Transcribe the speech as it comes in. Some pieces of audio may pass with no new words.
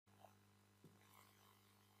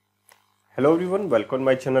Hello everyone, welcome to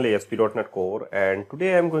my channel ASP.NET Core, and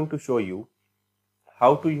today I am going to show you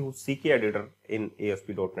how to use CKEditor in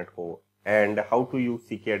ASP.NET Core and how to use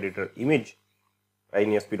CKEditor image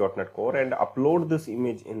in ASP.NET Core and upload this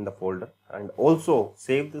image in the folder and also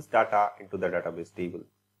save this data into the database table.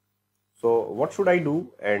 So what should I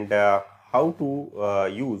do and how to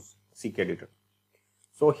use CKEditor?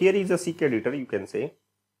 So here is a CKEditor, you can say,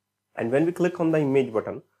 and when we click on the image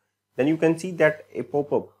button, then you can see that a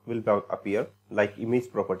pop-up will appear like image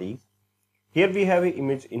properties. Here we have a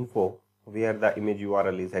image info where the image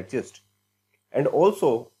URL is exist, and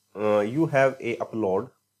also you have a upload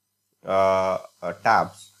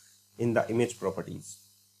tabs in the image properties.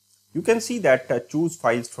 You can see that choose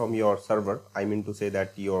files from your server. I mean to say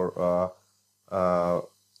that your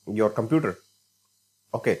computer.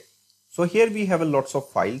 Okay, so here we have a lots of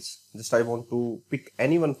files. Just I want to pick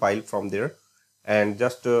any one file from there, and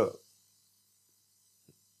just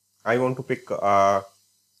I want to pick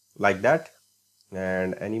like that,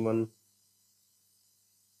 and anyone.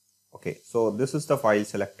 Okay, so this is the file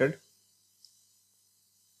selected.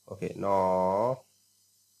 Okay, now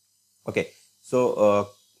okay, so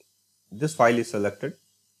this file is selected.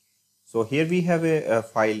 So here we have a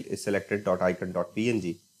file is selected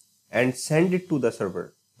 .icon.png and send it to the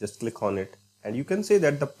server. Just click on it and you can say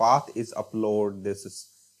that the path is upload. This is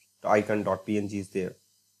icon.png is there,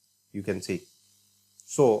 you can see.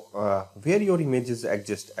 So where your images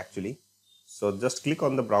exist actually, so just click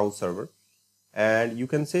on the browse server and you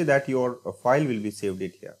can say that your file will be saved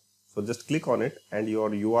it here. So just click on it and your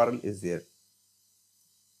URL is there.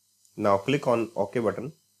 Now click on OK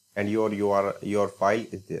button and your file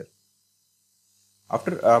is there.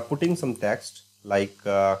 After putting some text like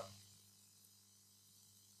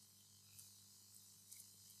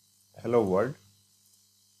hello world,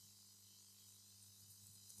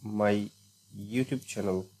 my YouTube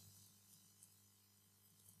channel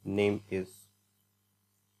name is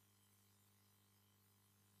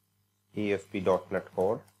ASP.NET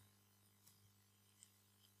Core,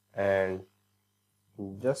 and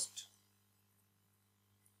just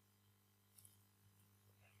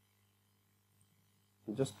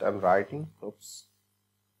I'm writing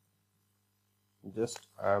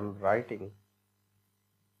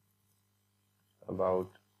about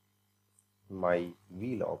my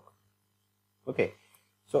vlog. Okay,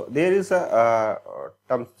 so there is a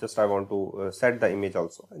term. Just I want to set the image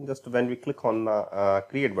also, and just when we click on the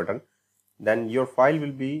create button, then your file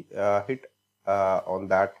will be hit on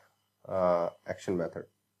that action method.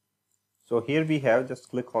 So here we have, just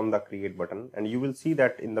click on the create button and you will see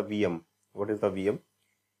that in the VM, what is the VM,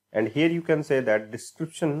 and here you can say that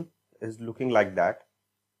description is looking like that,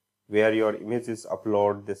 where your image is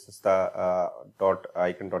upload. This is the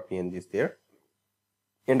 .icon.png is there,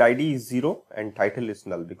 and ID is 0 and title is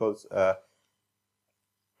null because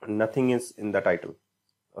nothing is in the title.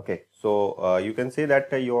 Okay, so you can say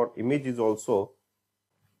that your image is also.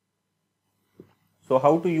 So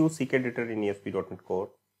how to use CKEditor in ASP.NET Core?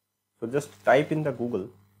 So just type in the Google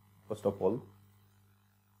first of all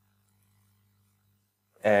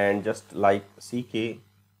and just like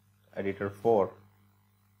CKEditor 4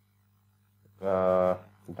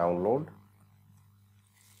 download,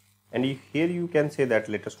 and here you can say that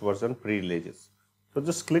latest version pre-releases. So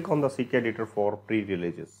just click on the CKEditor 4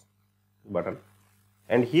 pre-releases button,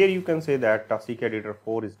 and here you can say that CKEditor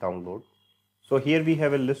 4 is download. So here we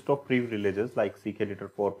have a list of pre-releases like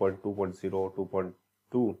CKEditor 4.2.0,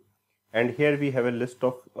 2.2, and here we have a list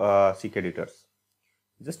of CKEditors.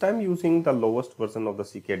 Just I'm using the lowest version of the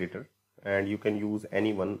CKEditor, and you can use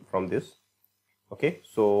any one from this. Okay,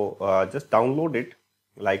 so just download it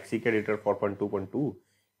like CKEditor 4.2.2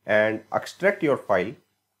 and extract your file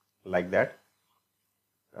like that.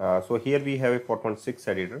 So here we have a 4.6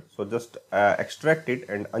 editor, so just extract it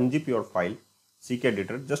and unzip your file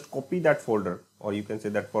CKEditor. Just copy that folder, or you can say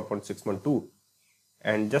that 4.6.2,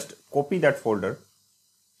 and just copy that folder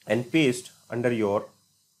and paste under your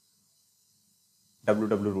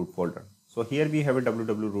www root folder. So here we have a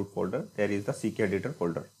www root folder, there is the CKEditor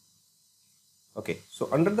folder. Okay, so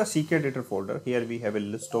under the CKEditor folder, here we have a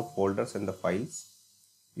list of folders and the files,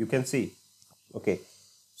 you can see. Okay,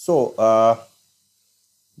 so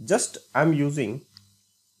just I'm using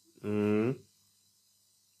a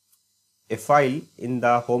file in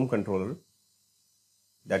the home controller,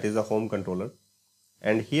 that is a home controller,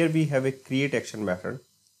 and here we have a create action method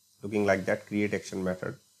looking like that, create action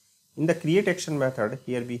method. In the create action method,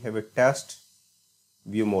 here we have a test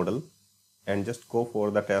view model, and just go for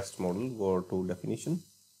the test model, go to definition.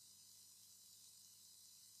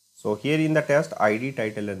 So here in the test, ID,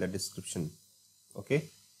 title and the description. Okay,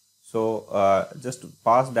 So just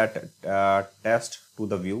pass that test to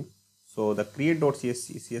the view. So the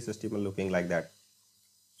create.cshtml looking like that.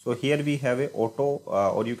 So here we have a auto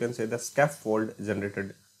or you can say the scaffold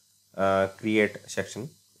generated create section.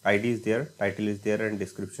 ID is there, title is there, and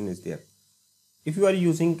description is there. If you are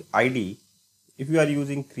using ID, if you are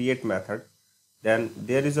using create method, then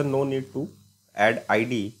there is a no need to add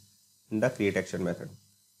ID in the create action method.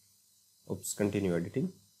 Oops, continue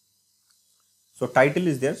editing. So title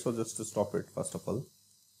is there, so just to stop it first of all.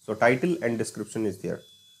 So title and description is there.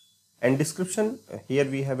 And description, here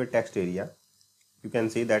we have a text area. You can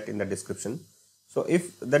see that in the description. So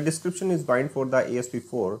if the description is bind for the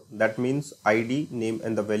ASP.4, that means ID, name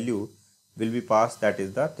and the value will be passed, that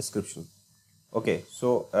is the description. Okay,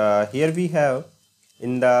 so here we have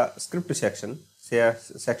in the script section,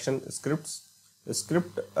 section scripts,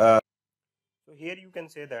 script. So here you can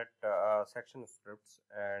say that section scripts,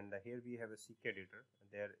 and here we have a CKEditor.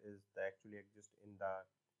 There is the actually exist in the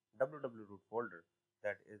www root folder,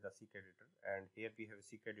 that is the CKEditor, and here we have a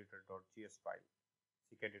CKEditor.js file,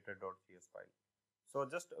 CKEditor.js file. So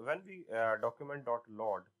just when we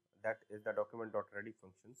document.load, that is the document.ready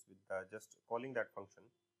functions with just calling that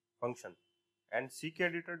function, and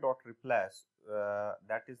CKEditor.replace,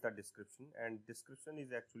 that is the description, and description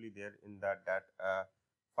is actually there in that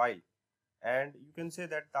file. And you can say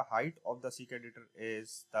that the height of the CKEditor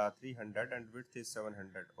is the 300 and width is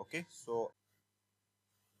 700. Okay, so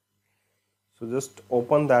just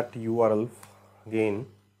open that URL again.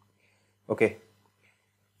 Okay,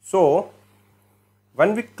 so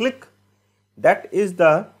when we click, that is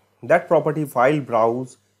that property file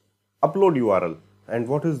browse upload URL. And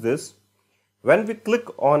what is this? When we click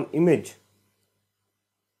on image,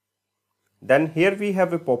 then here we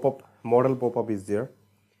have a pop-up, model pop-up is there.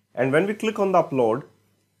 And when we click on the upload,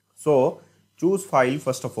 so choose file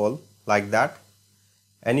first of all, like that,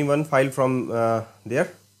 any one file from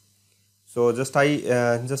there. So just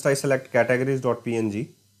I select categories.png,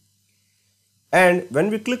 and when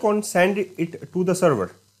we click on send it to the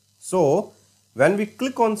server, so when we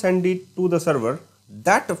click on send it to the server,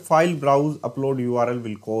 that file browse upload URL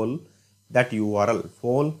will call that URL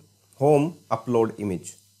for home upload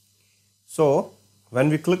image. So when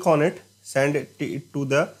we click on it, send it to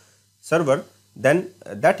the server, then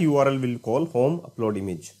that URL will call home upload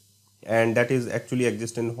image, and that is actually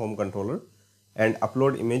exist in home controller, and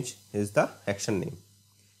upload image is the action name.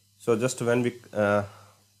 So just when we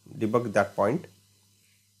debug that point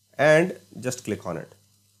and just click on it,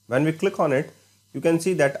 when we click on it, you can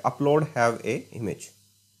see that upload have a image,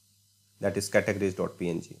 that is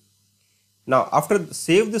categories.png. Now after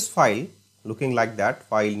save this file looking like that,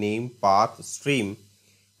 file name, path, stream,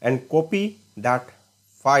 and copy that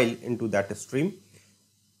file into that stream,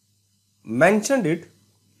 mentioned it,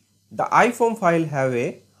 the iForm file have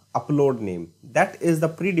a upload name, that is the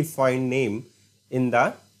predefined name in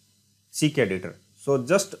the CKEditor. So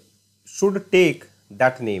just should take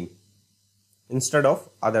that name instead of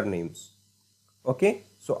other names. Okay,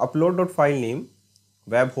 so upload.file name,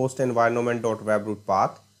 web host environment.web root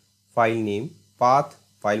path, file name, path,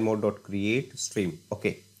 file mode.create, stream.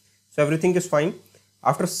 Okay, so everything is fine.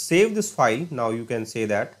 After save this file, now you can say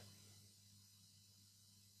that,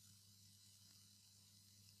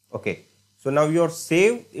 okay, so now you are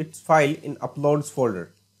save its file in uploads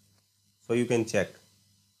folder, so you can check.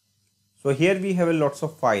 So here we have a lots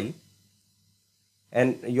of file,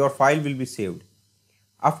 and your file will be saved.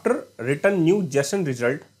 After return new JSON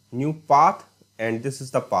result, new path, and this is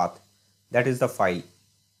the path, that is the file.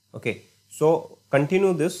 Okay, so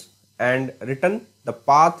continue this and return the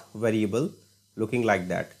path variable looking like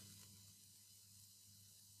that.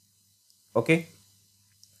 Okay,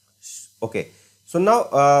 so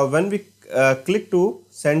now when we click to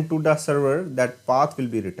send to the server, that path will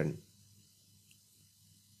be written.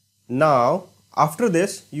 Now after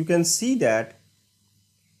this, you can see that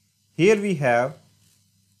here we have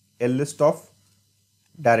a list of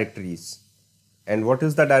directories. And what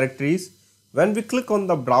is the directories? When we click on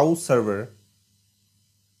the browse server,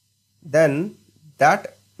 then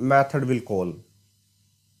that method will call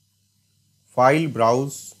file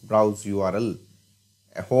browse URL,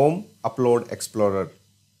 home upload explorer.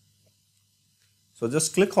 So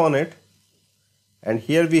just click on it, and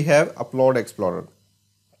here we have upload explorer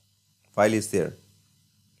file is there.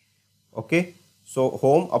 Okay, so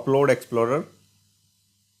home upload explorer.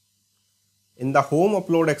 In the home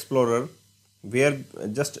upload explorer, where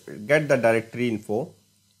just get the directory info,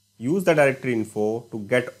 use the directory info to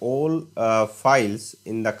get all files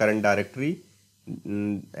in the current directory,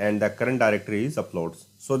 and the current directory is uploads.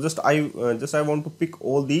 So just I want to pick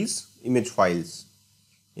all these image files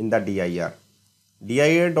in the dir.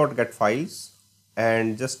 dir.get files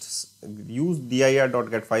and just use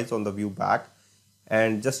dir.get files on the view back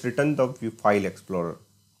and just return the view file explorer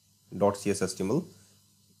 .cshtml.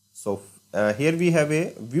 So here we have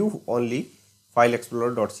a view only file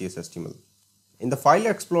explorer.cshtml. In the file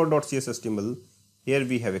explorer.cshtml, here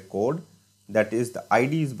we have a code that is the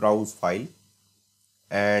id is browse file,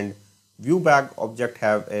 and view back object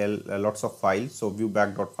have lots of files. So view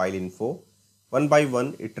back.fileinfo, one by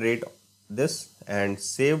one iterate this and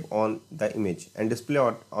save on the image and display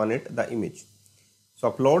on it the image. So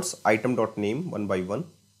uploads item.name one by one,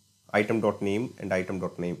 item.name and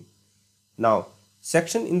item.name. Now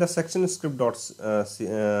section, in the section script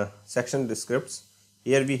section scripts,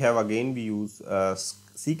 here we have again we use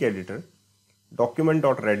CKEditor,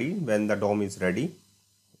 document.ready when the DOM is ready.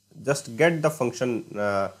 Just get the function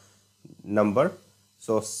number.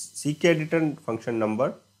 So CKEditor function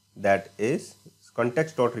number, that is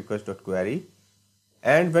context.request.query,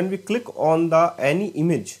 and when we click on the any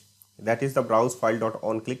image, that is the browse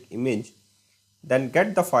file.onClick image, then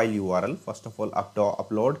get the file URL. First of all,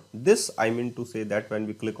 upload this, I mean to say that when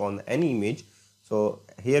we click on any image, so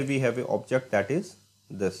here we have an object that is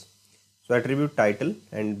this. So attribute title,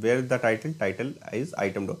 and where the title is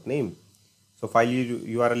item.name. So file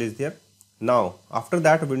URL is there. Now after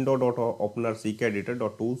that, window.opener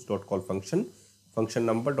CKEditor.tools.call function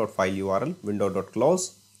number.file URL,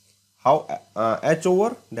 window.close, how h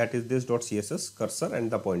over, that is this .css, cursor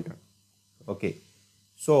and the pointer. Okay,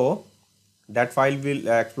 so that file will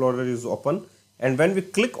explorer is open, and when we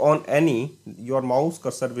click on any, your mouse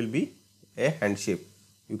cursor will be a hand shape,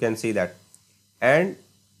 you can see that, and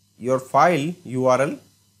your file URL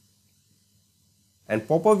and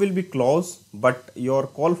pop-up will be closed, but your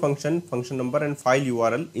call function number and file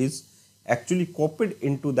URL is actually copied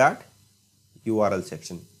into that URL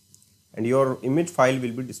section, and your image file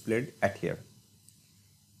will be displayed at here.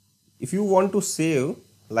 If you want to save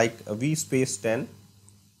like a v space 10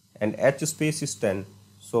 and h space is 10,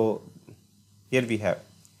 so here we have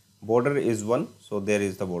border is 1, so there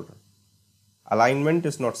is the border. Alignment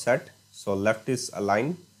is not set, so left is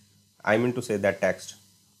aligned, I mean to say that text.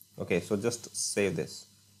 Okay, so just save this.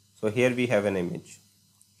 So here we have an image.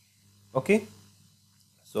 Okay,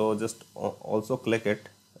 so just also click it,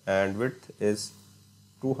 and width is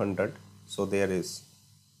 200, so there is,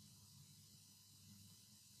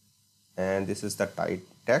 and this is the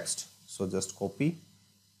text, so just copy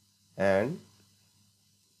and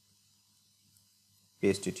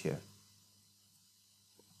paste it here.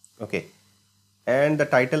 Okay, and the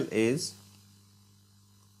title is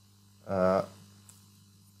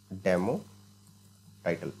demo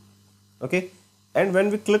title. Okay, and when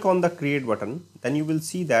we click on the create button, then you will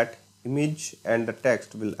see that image and the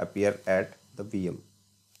text will appear at the VM.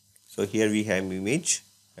 So here we have image,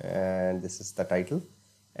 and this is the title,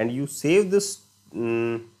 and you save this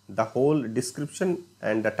the whole description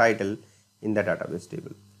and the title in the database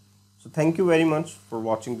table. So thank you very much for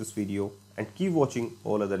watching this video, and keep watching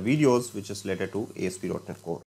all other videos which is related to ASP.NET Core.